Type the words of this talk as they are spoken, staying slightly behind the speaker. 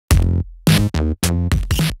Shotgun!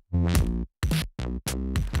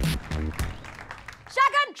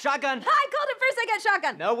 Shotgun! I called it first, I got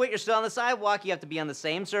shotgun. No, wait, you're still on the sidewalk. You have to be on the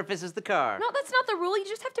same surface as the car. No, that's not the rule. You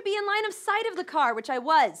just have to be in line of sight of the car, which I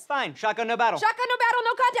was. Fine. Shotgun, no battle. Shotgun, no battle,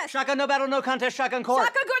 no contest. Shotgun, no battle, no contest. Shotgun court.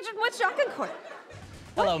 Shotgun court. What's shotgun court?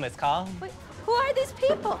 Hello, Miss Call. Wait, who are these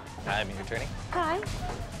people? I'm your attorney. Hi.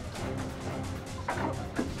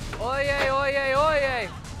 Oyez, oyez, oyez!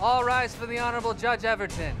 All rise for the Honorable Judge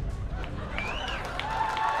Everton.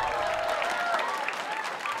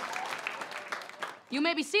 You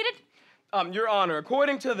may be seated. Your Honor,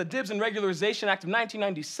 according to the Dibs and Regularization Act of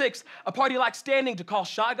 1996, a party lacks standing to call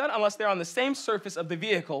shotgun unless they're on the same surface of the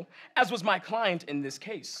vehicle, as was my client in this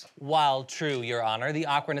case. While true, Your Honor, the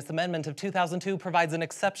Awkwardness Amendment of 2002 provides an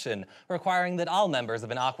exception, requiring that all members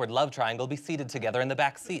of an awkward love triangle be seated together in the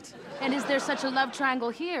back seat. And is there such a love triangle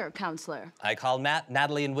here, Counselor? I call Matt,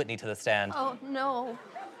 Natalie, and Whitney to the stand. Oh, no.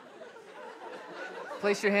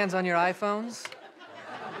 Place your hands on your iPhones.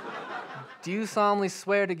 Do you solemnly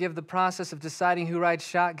swear to give the process of deciding who rides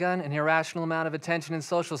shotgun an irrational amount of attention in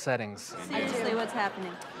social settings? Seriously, what's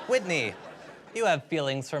happening? Whitney, you have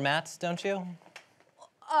feelings for Matt, don't you?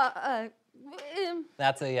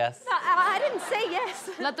 That's a yes. I didn't say yes.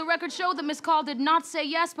 Let the record show that Miss Call did not say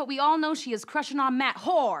yes, but we all know she is crushing on Matt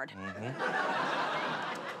hard.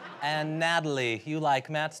 And Natalie, you like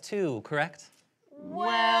Matt too, correct?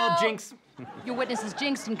 Well, Jinx. Your witness is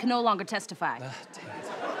jinxed and can no longer testify. Dang it.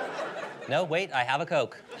 No, wait, I have a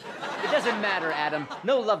Coke. It doesn't matter, Adam.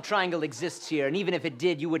 No love triangle exists here, and even if it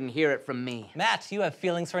did, you wouldn't hear it from me. Matt, you have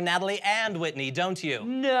feelings for Natalie and Whitney, don't you?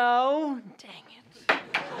 No. Dang it.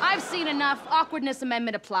 I've seen enough. Awkwardness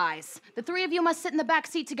Amendment applies. The three of you must sit in the back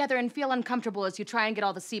seat together and feel uncomfortable as you try and get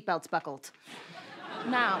all the seatbelts buckled.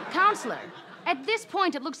 Now, Counselor, at this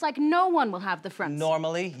point, it looks like no one will have the front seat.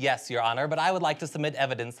 Normally, yes, Your Honor, but I would like to submit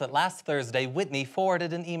evidence that last Thursday, Whitney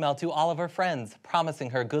forwarded an email to all of her friends,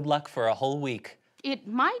 promising her good luck for a whole week. It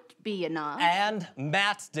might be enough. And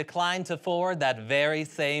Matt declined to forward that very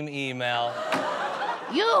same email.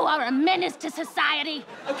 You are a menace to society.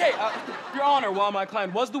 Okay, Your Honor, while my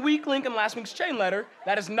client was the weak link in last week's chain letter,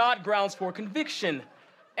 that is not grounds for conviction.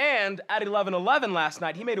 And at 11:11 last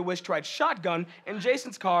night, he made a wish to ride shotgun in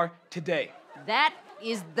Jason's car today. That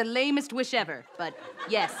is the lamest wish ever, but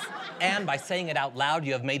yes. And by saying it out loud,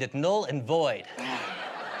 you have made it null and void.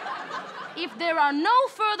 If there are no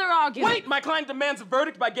further arguments... Wait! My client demands a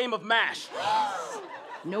verdict by game of MASH.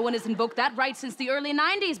 No one has invoked that right since the early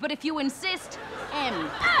 90s, but if you insist, Slug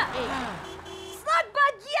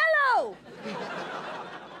bug yellow!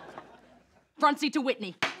 Front seat to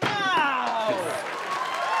Whitney.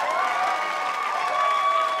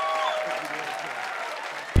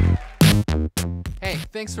 Hey,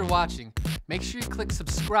 thanks for watching. Make sure you click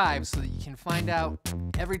subscribe so that you can find out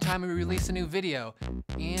every time we release a new video.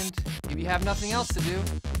 And if you have nothing else to do,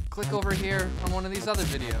 click over here on one of these other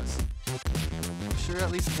videos. I'm sure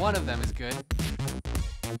at least one of them is good.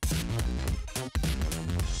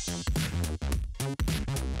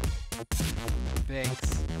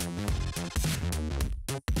 Thanks.